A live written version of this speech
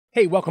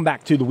Hey, welcome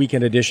back to the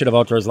weekend edition of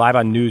Outdoors Live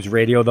on News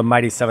Radio, the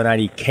Mighty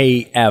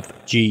 790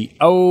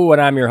 KFGO,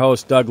 and I'm your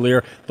host, Doug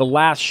Lear. The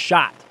last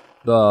shot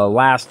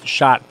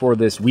for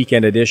this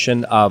weekend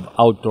edition of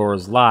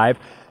Outdoors Live.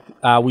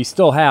 We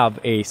still have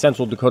a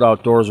Central Dakota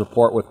Outdoors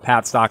report with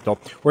Pat Stockdale.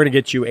 We're going to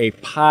get you a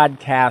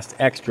podcast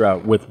extra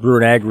with Brewer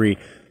and Agri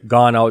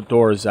Gone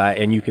Outdoors,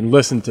 and you can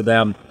listen to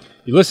them.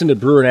 You listen to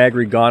Brewer and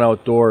Agri Gone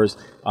Outdoors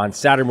on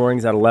Saturday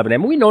mornings at 11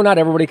 a.m. We know not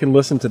everybody can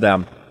listen to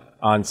them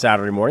on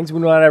Saturday mornings. We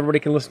know not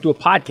everybody can listen to a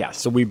podcast,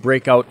 so we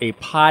break out a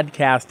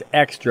podcast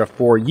extra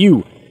for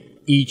you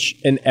each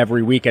and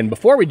every weekend.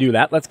 Before we do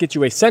that, let's get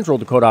you a Central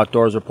Dakota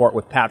Outdoors report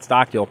with Pat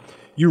Stockdale.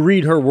 You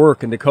read her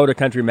work in Dakota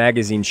Country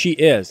Magazine. She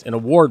is an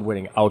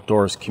award-winning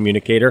outdoors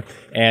communicator,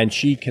 and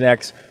she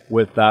connects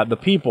with the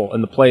people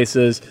and the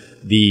places,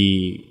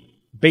 the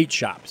bait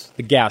shops,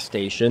 the gas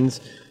stations,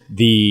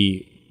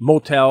 the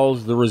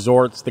motels, the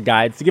resorts, the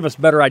guides, to give us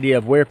a better idea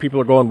of where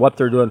people are going, what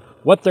they're doing,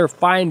 what they're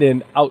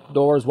finding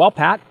outdoors. Well,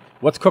 Pat,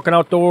 what's cooking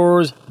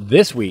outdoors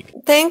this week?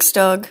 Thanks,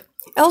 Doug.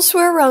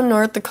 Elsewhere around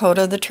North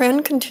Dakota, the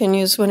trend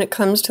continues when it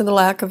comes to the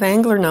lack of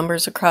angler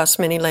numbers across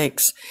many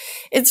lakes.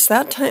 It's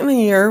that time of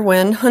year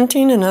when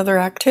hunting and other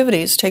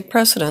activities take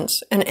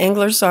precedence, and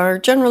anglers are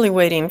generally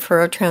waiting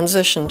for a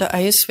transition to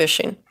ice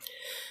fishing.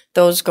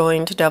 Those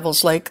going to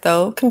Devil's Lake,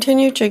 though,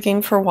 continue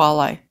jigging for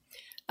walleye.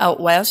 Out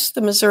west,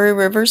 the Missouri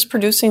River's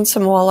producing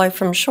some walleye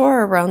from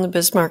shore around the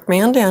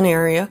Bismarck-Mandan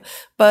area,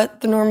 but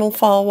the normal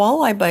fall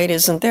walleye bite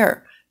isn't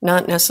there,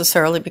 not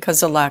necessarily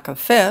because of lack of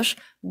fish,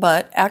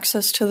 but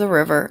access to the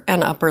river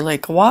and upper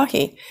Lake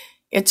Oahe.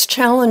 It's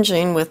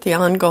challenging with the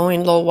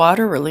ongoing low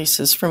water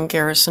releases from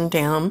Garrison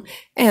Dam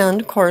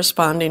and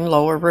corresponding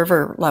lower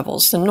river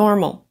levels than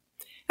normal.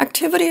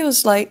 Activity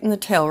was light in the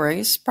tail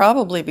race,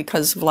 probably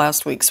because of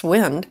last week's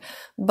wind,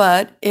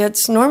 but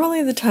it's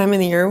normally the time of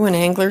the year when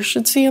anglers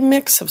should see a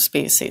mix of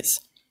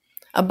species.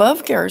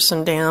 Above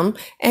Garrison Dam,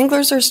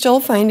 anglers are still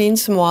finding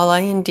some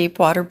walleye in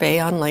Deepwater Bay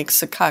on Lake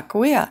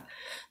Sakakawea.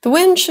 The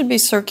wind should be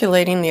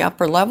circulating the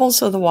upper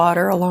levels of the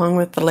water along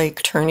with the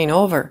lake turning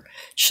over.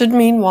 Should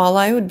mean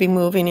walleye would be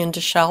moving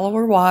into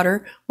shallower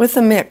water with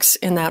a mix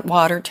in that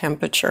water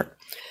temperature.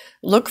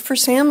 Look for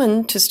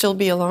salmon to still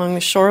be along the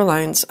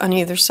shorelines on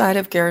either side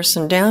of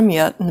Garrison Dam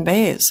yet in the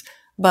bays,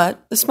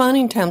 but the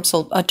spawning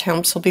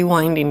attempts will be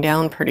winding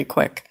down pretty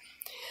quick.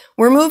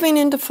 We're moving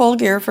into full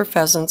gear for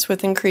pheasants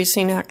with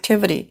increasing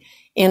activity.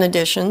 In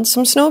addition,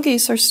 some snow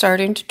geese are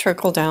starting to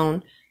trickle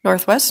down.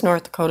 Northwest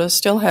North Dakota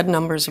still had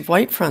numbers of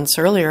white fronts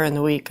earlier in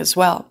the week as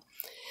well.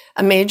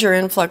 A major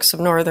influx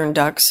of northern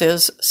ducks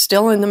is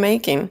still in the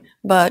making,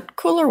 but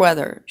cooler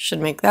weather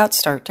should make that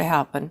start to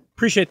happen.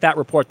 Appreciate that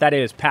report. That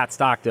is Pat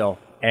Stockdale,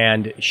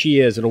 and she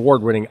is an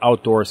award-winning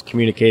outdoors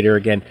communicator.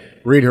 Again,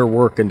 read her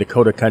work in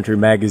Dakota Country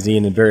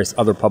Magazine and various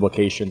other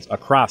publications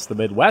across the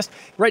Midwest.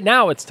 Right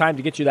now, it's time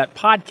to get you that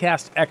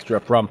podcast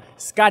extra from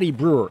Scotty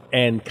Brewer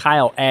and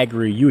Kyle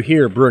Agri. You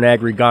hear Brewer and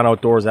Agri Gone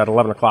Outdoors at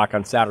 11 o'clock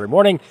on Saturday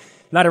morning.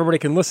 Not everybody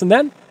can listen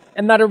then,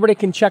 and not everybody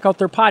can check out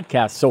their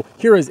podcast. So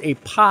here is a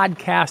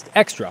podcast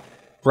extra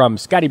from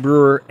Scotty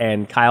Brewer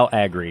and Kyle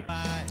Agri.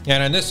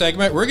 And in this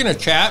segment, we're going to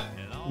chat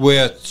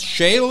with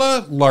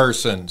Shayla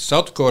Larson,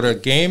 South Dakota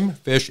Game,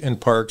 Fish, and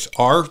Parks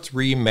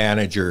R3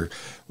 Manager.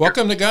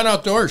 Welcome to Gone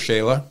Outdoors,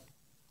 Shayla.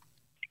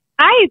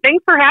 Hi,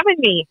 thanks for having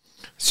me.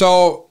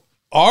 So,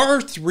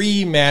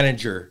 R3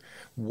 Manager,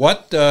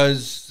 what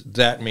does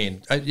that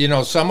mean?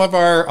 Some of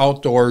our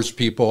outdoors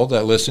people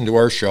that listen to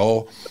our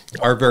show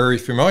are very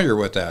familiar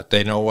with that.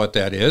 They know what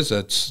that is.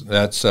 That's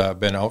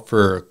been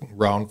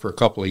around for a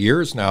couple of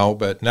years now,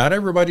 but not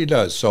everybody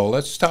does. So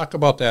let's talk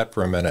about that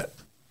for a minute.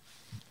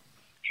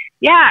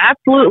 Yeah,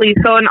 absolutely.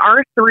 So an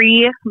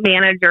R3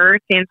 manager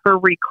stands for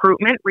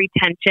recruitment,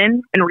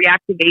 retention, and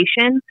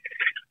reactivation.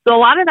 So a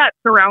lot of that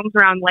surrounds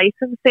around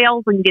license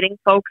sales and getting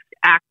folks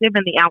active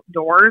in the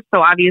outdoors.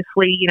 So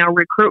obviously,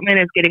 recruitment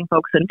is getting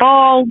folks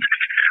involved.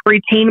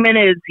 Retainment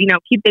is,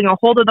 keeping a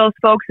hold of those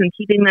folks and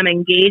keeping them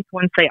engaged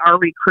once they are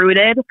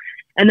recruited.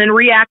 And then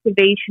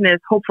reactivation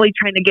is hopefully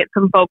trying to get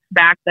some folks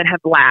back that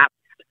have lapsed.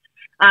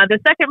 The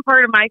second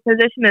part of my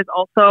position is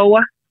also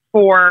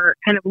for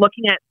kind of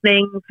looking at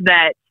things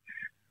that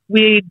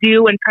we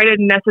do and try to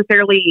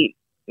necessarily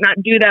not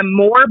do them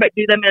more, but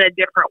do them in a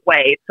different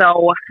way.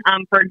 So,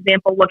 for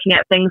example, looking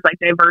at things like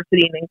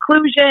diversity and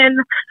inclusion,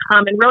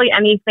 and really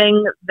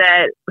anything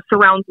that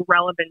surrounds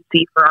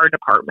relevancy for our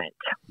department.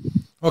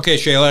 Okay,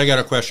 Shayla, I got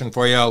a question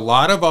for you. A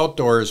lot of most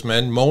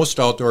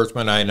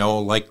outdoorsmen I know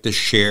like to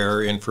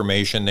share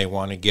information. They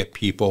want to get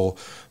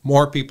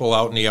more people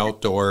out in the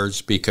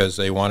outdoors because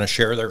they want to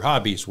share their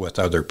hobbies with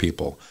other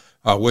people,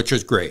 which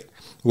is great,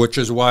 which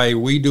is why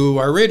we do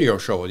our radio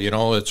show.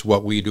 It's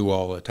what we do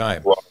all the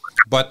time.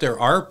 But there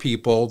are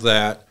people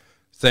that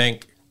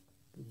think,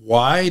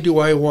 why do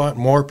I want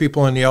more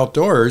people in the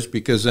outdoors?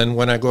 Because then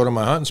when I go to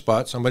my hunting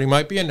spot, somebody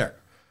might be in there.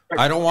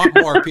 I don't want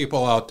more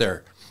people out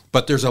there.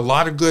 But there's a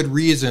lot of good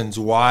reasons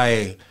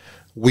why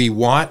we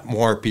want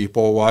more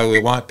people, why we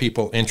want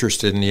people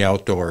interested in the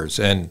outdoors.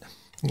 And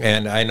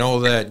I know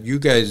that you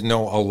guys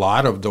know a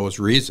lot of those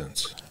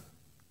reasons.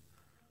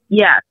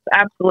 Yes,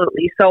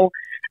 absolutely. So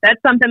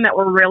that's something that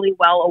we're really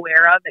well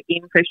aware of at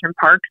Game Fish and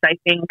Parks. I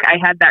think I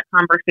had that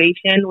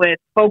conversation with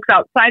folks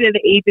outside of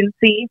the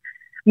agency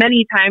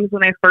many times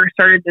when I first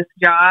started this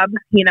job.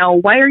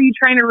 Why are you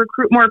trying to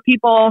recruit more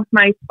people?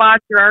 My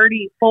spots are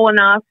already full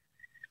enough.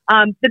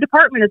 The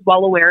department is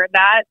well aware of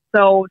that.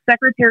 So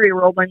Secretary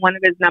Roebling, one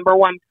of his number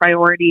one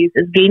priorities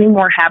is gaining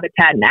more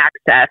habitat and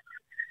access.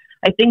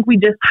 I think we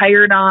just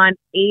hired on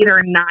 8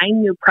 or 9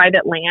 new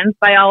private lands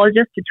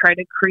biologists to try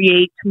to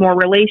create more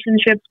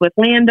relationships with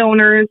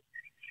landowners,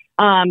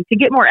 to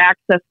get more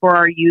access for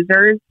our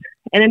users.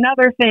 And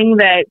another thing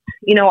that,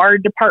 our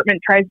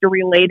department tries to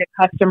relay to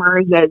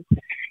customers is,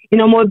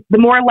 the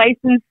more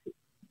licenses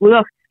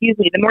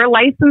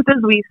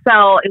we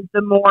sell is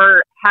the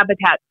more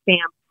habitat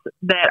stamps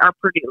that are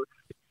produced.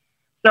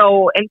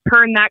 So in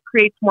turn, that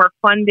creates more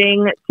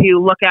funding to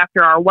look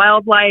after our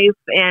wildlife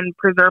and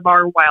preserve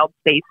our wild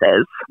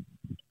spaces.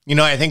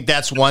 I think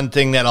that's one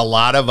thing that a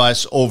lot of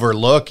us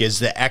overlook is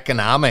the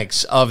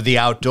economics of the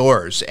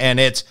outdoors. And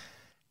it's,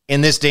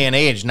 in this day and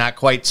age, not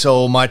quite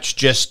so much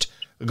just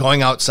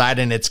going outside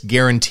and it's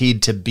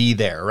guaranteed to be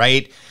there,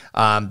 right?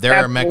 There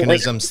are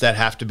mechanisms that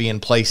have to be in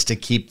place to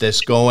keep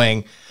this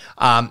going.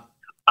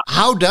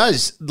 How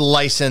does the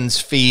license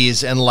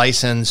fees and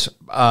license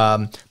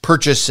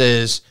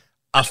purchases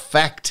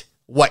affect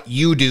what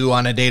you do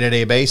on a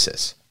day-to-day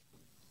basis?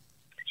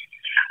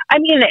 I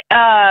mean,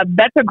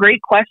 that's a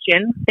great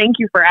question. Thank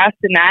you for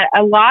asking that.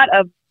 A lot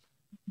of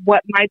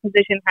what my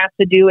position has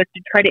to do is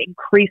to try to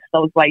increase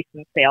those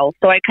license sales.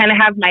 So I kind of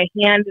have my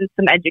hand in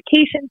some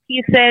education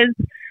pieces,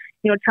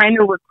 trying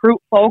to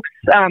recruit folks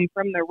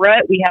from the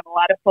root. We have a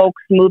lot of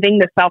folks moving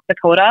to South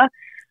Dakota.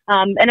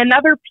 And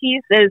another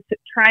piece is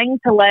trying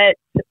to let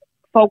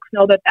folks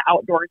know that the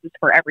outdoors is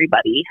for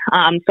everybody.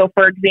 So,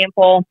 for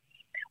example,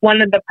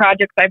 one of the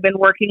projects I've been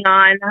working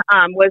on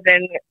was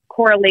in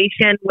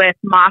correlation with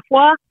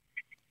MAFWA,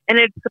 and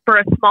it's for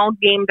a small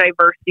game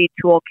diversity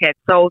toolkit.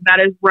 So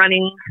that is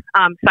running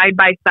side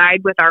by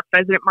side with our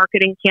pheasant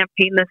marketing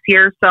campaign this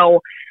year.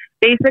 So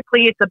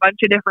basically, it's a bunch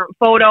of different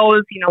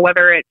photos,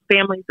 whether it's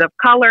families of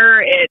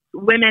color, it's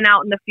women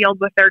out in the field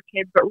with their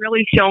kids, but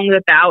really showing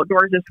that the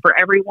outdoors is for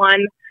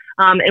everyone.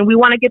 And we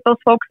want to get those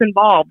folks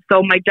involved.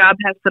 So my job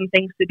has some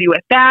things to do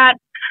with that.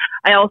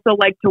 I also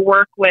like to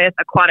work with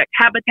aquatic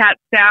habitat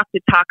staff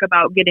to talk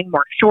about getting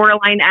more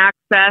shoreline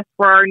access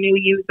for our new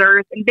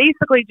users, and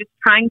basically just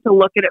trying to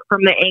look at it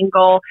from the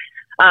angle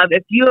of,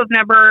 if you have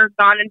never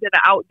gone into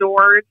the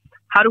outdoors,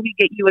 how do we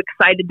get you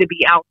excited to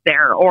be out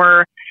there?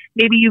 Or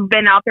maybe you've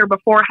been out there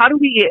before. How do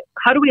we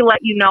let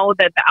you know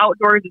that the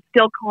outdoors is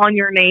still calling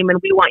your name and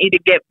we want you to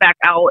get back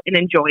out and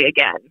enjoy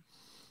again?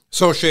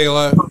 So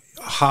Shayla,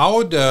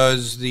 how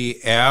does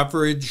the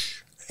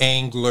average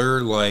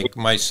angler like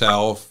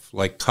myself,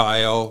 like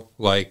Kyle,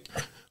 like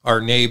our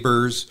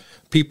neighbors,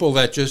 people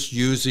that just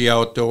use the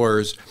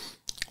outdoors,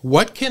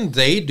 what can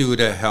they do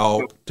to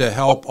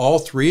help all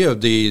three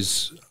of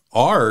these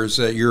R's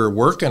that you're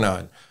working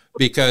on?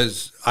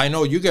 Because I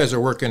know you guys are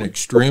working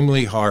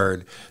extremely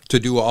hard to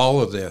do all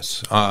of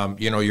this.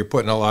 You're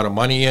putting a lot of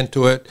money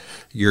into it.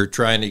 You're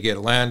trying to get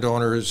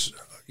landowners,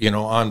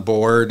 on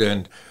board,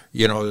 and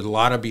there's a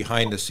lot of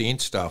behind the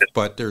scenes stuff,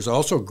 but there's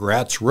also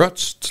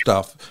grassroots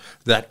stuff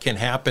that can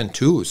happen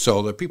too.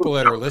 So the people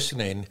that are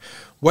listening,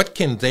 what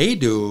can they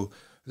do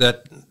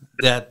that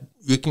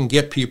you can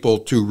get people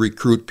to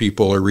recruit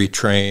people or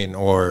retrain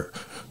or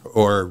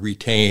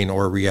retain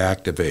or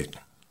reactivate?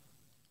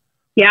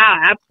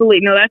 Yeah, absolutely.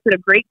 No, that's a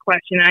great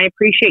question. I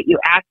appreciate you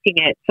asking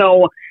it.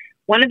 So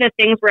one of the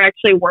things we're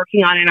actually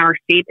working on in our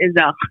state is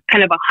a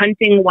kind of a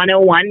hunting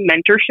 101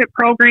 mentorship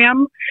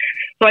program.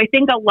 So I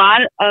think a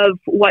lot of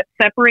what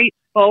separates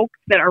folks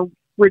that are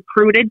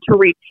recruited to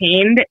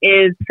retained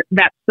is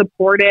that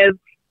supportive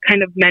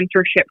kind of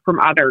mentorship from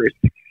others.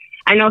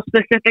 I know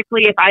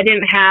specifically if I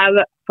didn't have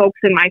folks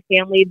in my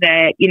family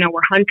that,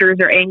 were hunters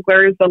or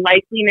anglers, the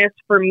likeliness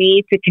for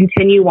me to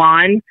continue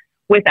on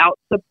without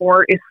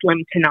support is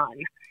slim to none.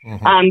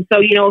 Mm-hmm.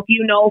 So, if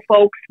you know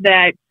folks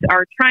that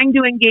are trying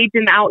to engage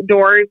in the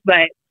outdoors,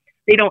 but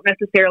they don't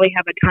necessarily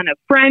have a ton of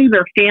friends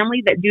or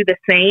family that do the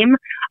same,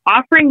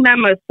 offering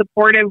them a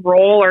supportive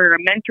role or a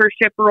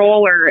mentorship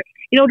role, or,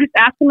 just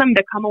asking them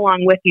to come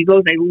along with you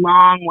goes a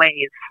long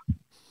ways.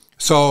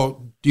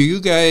 So do you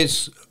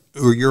guys,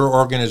 or your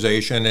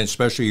organization, and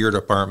especially your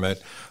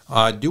department,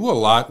 do a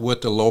lot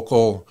with the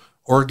local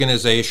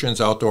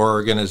organizations, outdoor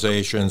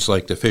organizations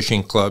like the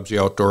fishing clubs, the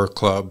outdoor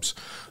clubs,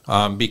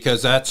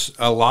 because that's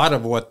a lot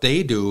of what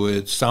they do.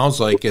 It sounds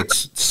like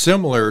it's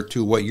similar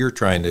to what you're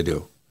trying to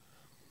do.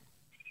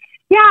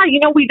 Yeah,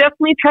 we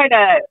definitely try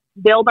to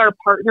build our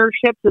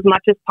partnerships as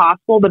much as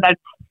possible, but that's,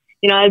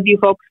 as you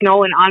folks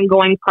know, an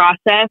ongoing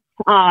process.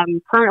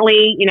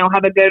 Currently,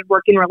 have a good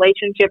working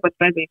relationship with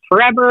Pheasants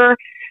Forever.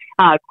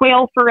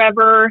 Quail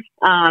Forever,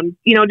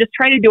 just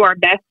try to do our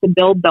best to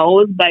build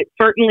those, but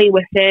certainly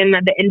within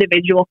the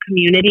individual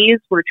communities,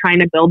 we're trying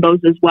to build those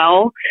as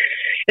well.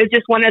 It's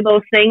just one of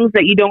those things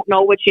that you don't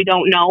know what you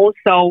don't know.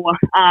 So,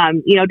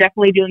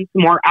 definitely doing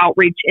some more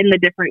outreach in the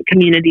different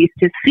communities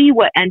to see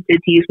what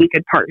entities we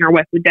could partner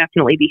with would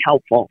definitely be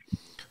helpful.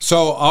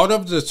 So out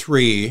of the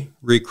three,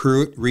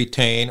 recruit,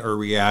 retain, or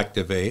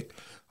reactivate,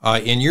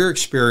 in your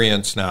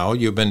experience now,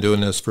 you've been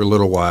doing this for a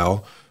little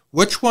while,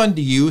 which one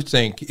do you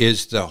think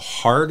is the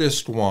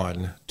hardest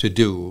one to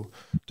do,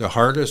 the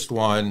hardest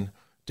one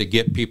to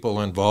get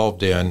people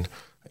involved in,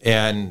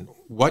 and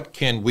what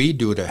can we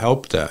do to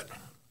help that?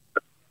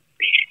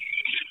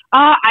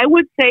 I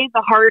would say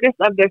the hardest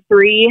of the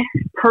three,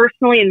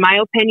 personally, in my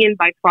opinion,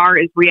 by far,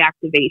 is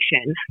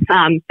reactivation.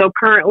 So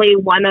currently,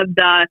 one of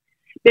the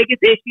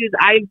biggest issues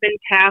I've been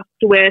tasked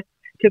with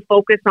to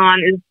focus on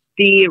is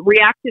the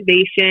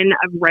reactivation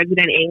of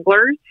resident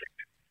anglers.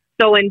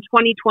 So in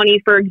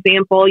 2020, for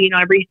example,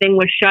 everything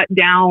was shut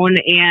down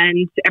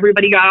and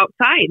everybody got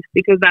outside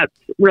because that's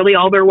really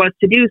all there was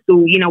to do. So,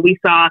 we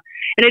saw,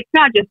 and it's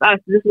not just us,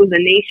 this was a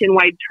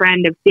nationwide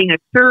trend of seeing a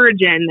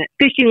surge in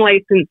fishing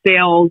license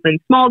sales and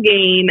small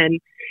game and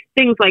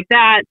things like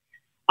that.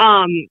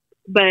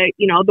 But,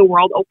 the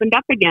world opened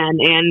up again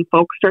and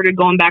folks started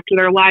going back to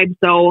their lives.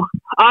 So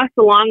us,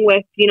 along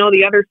with,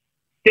 the other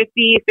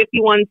 50,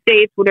 51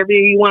 states, whatever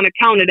you want to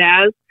count it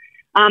as,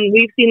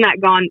 we've seen that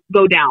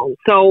go down.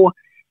 So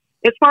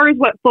as far as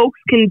what folks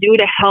can do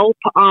to help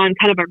on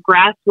kind of a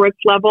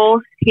grassroots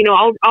level,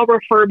 I'll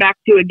refer back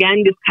to,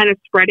 again, just kind of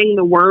spreading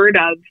the word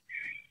of,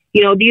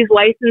 these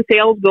license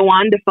sales go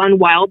on to fund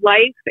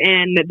wildlife.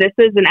 And this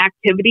is an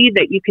activity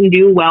that you can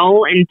do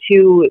well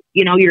into,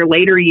 your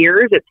later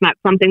years. It's not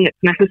something that's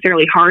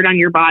necessarily hard on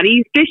your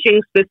body, fishing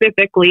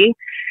specifically,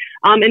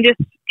 and just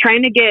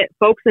trying to get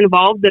folks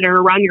involved that are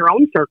around your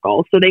own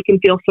circle so they can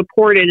feel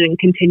supported and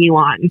continue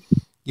on.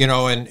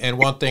 And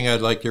one thing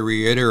I'd like to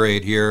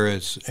reiterate here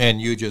is,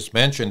 and you just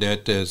mentioned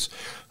it, is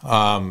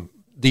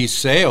these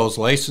sales,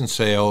 license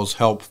sales,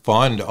 help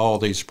fund all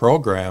these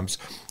programs,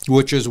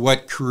 which is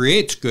what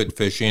creates good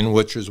fishing,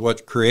 which is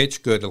what creates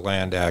good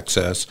land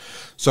access.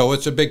 So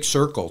it's a big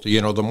circle.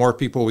 The more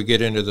people we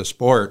get into the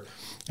sport,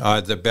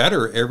 the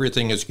better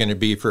everything is going to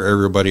be for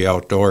everybody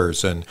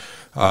outdoors. And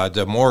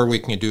the more we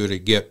can do to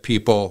get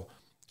people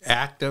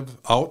active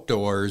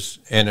outdoors,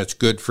 and it's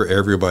good for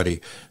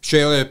everybody.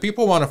 Shayla, if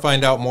people want to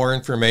find out more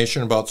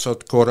information about South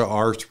Dakota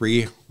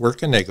R3, where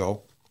can they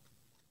go?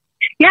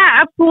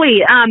 Yeah,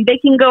 absolutely. They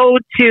can go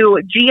to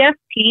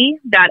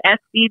gst.sc.gov/R3.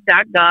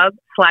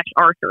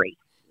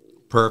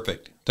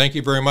 Perfect. Thank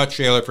you very much,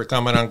 Shayla, for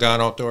coming on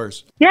Gone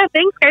Outdoors. Yeah,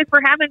 thanks, guys,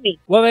 for having me.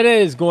 Well, it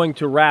is going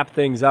to wrap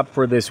things up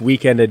for this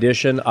weekend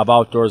edition of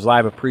Outdoors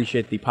Live.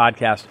 Appreciate the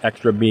podcast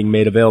extra being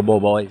made available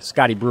by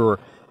Scotty Brewer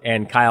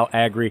and Kyle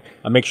Agri.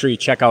 Make sure you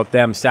check out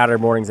them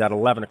Saturday mornings at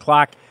 11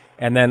 o'clock.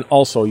 And then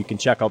also you can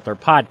check out their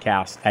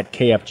podcast at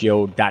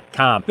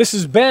kfgo.com. This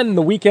has been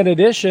the weekend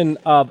edition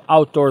of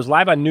Outdoors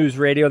Live on News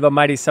Radio, the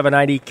Mighty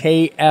 790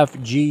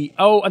 KFGO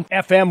on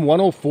FM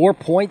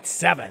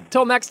 104.7.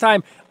 Until next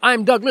time,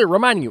 I'm Doug Lear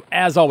reminding you,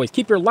 as always,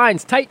 keep your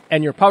lines tight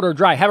and your powder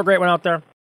dry. Have a great one out there.